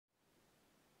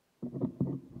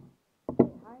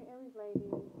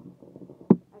lady.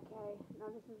 Okay, now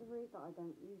this is a read that I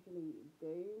don't usually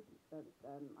do, but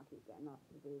I keep getting asked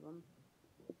to do one.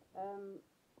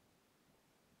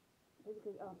 People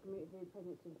keep asking me to do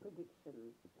pregnancy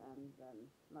predictions, and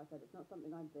like I said, it's not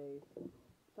something I do.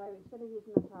 So instead of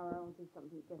using the tarot, I'll do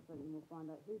something different, and we'll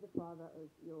find out who the father of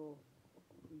your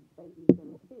baby's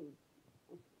going to be.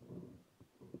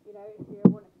 You know, if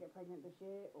you're wanting to get pregnant this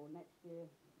year or next year,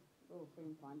 we'll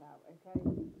soon find out, okay?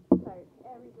 So,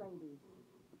 Aries ladies,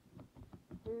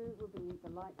 who will be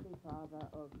the likely father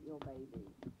of your baby?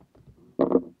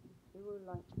 Who will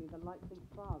be the likely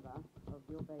father of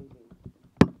your baby?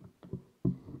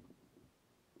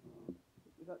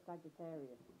 You got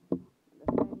Sagittarius.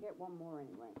 Let's go and get one more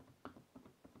anyway.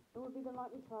 Who will be the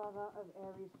likely father of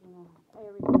Aries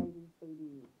ladies'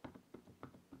 baby?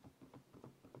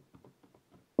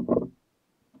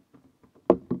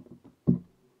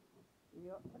 You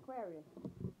got Aquarius.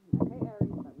 Okay,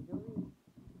 Aries, that was your read.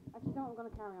 Actually, no, I'm going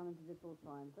to carry on into this all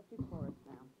signs. Let's do Taurus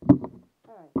now.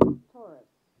 Alright, Taurus.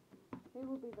 Who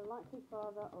will be the likely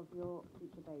father of your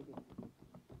future baby?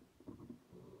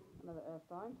 Another earth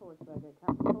sign, Taurus, Virgo,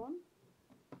 Capricorn.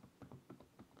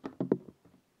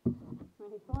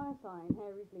 A fire sign,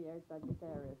 Aries, Leo,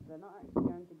 Sagittarius. They're not actually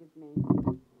going to give me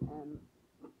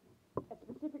a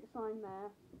specific sign there,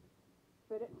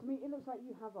 but to me it looks like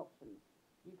you have options.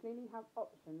 You clearly have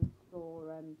options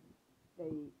for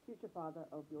the future father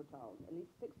of your child. At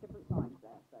least 6 different signs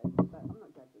there, but I'm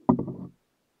not judging.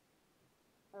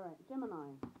 Alright,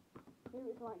 Gemini. Who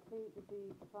is likely to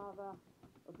be the father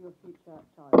of your future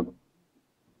child?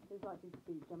 Who's likely to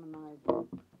be Gemini's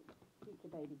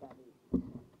future baby daddy?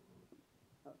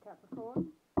 Got Capricorn.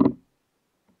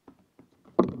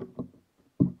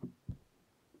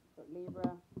 Got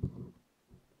Libra.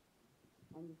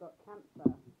 And you've got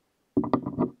Cancer.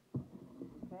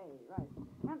 Okay, right.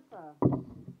 Cancer.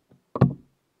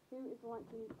 Who is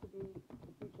likely to be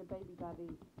the future baby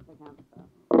daddy for Cancer?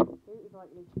 Who is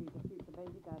likely to be the future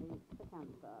baby daddy for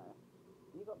Cancer?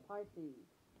 You got Pisces.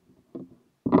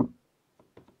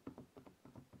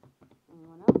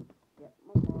 Anyone else? Yep,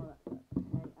 one more.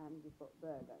 Okay, and you've got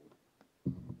Virgo.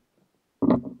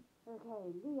 Okay,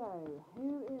 Leo. Who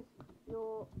is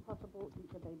your possible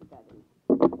future baby daddy?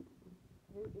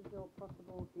 Who is your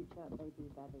possible future baby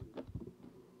daddy?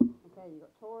 Okay, you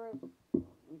got Taurus, and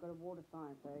you got a water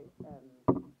sign, so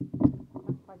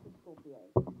Pisces, Scorpio.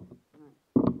 Alright.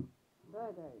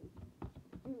 Virgo.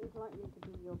 Who is likely to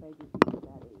be your baby future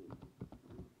daddy?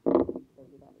 Future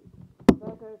baby daddy.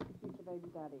 Virgo's the future baby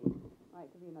daddy. Right,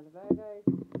 it could be another Virgo,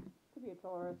 could be a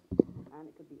Taurus, and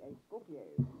it could be a Scorpio.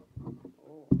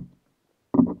 Oh.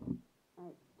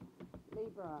 Right.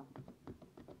 Libra.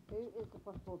 Who is the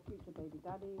possible future baby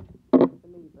daddy for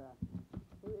Libra?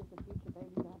 Who is the future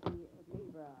baby daddy of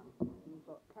Libra? You've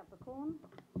got Capricorn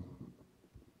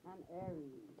and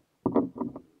Aries.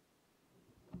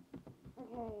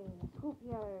 Okay,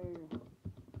 Scorpio.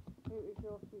 Who is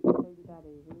your future baby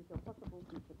daddy? Who is your possible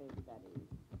future baby daddy?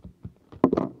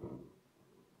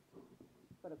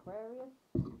 Got Aquarius,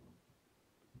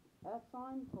 Earth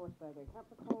sign, Taurus, Virgo,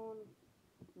 Capricorn.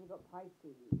 And you've got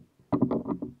Pisces.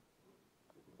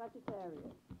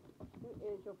 Sagittarius. Who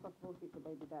is your possible future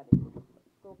baby daddy?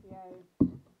 Scorpio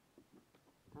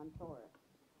and Taurus.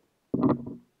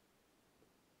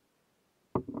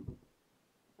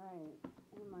 Right,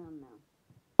 who am I on now?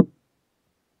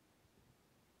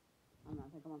 I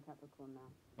think I'm on Capricorn now.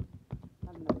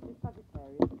 I don't know, it's just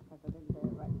Sagittarius because I didn't do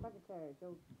it right. Sagittarius,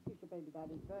 your future baby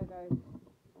daddy, Virgo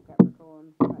or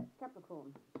Capricorn. Right,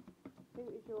 Capricorn. Who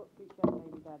is your future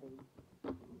baby daddy?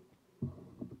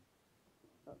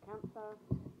 Got Cancer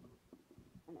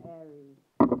and Aries.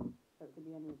 So it could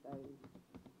be any of those.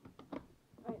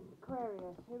 Right,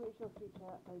 Aquarius. Who is your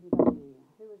future baby daddy?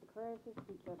 Who is Aquarius'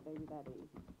 future baby daddy?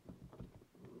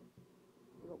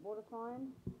 You've got water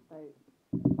sign, so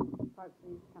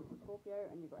Pisces, Cancer, Scorpio,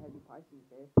 and you've got heavy Pisces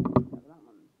here, so you have that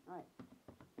one. Right,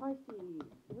 Pisces.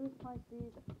 Who is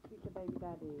Pisces' future baby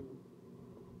daddy?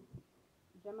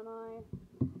 Gemini,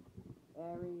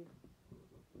 Aries,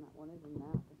 and that one is in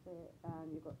there, that's it,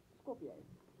 and you've got Scorpio.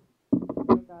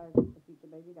 Okay guys, the future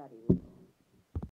baby daddy.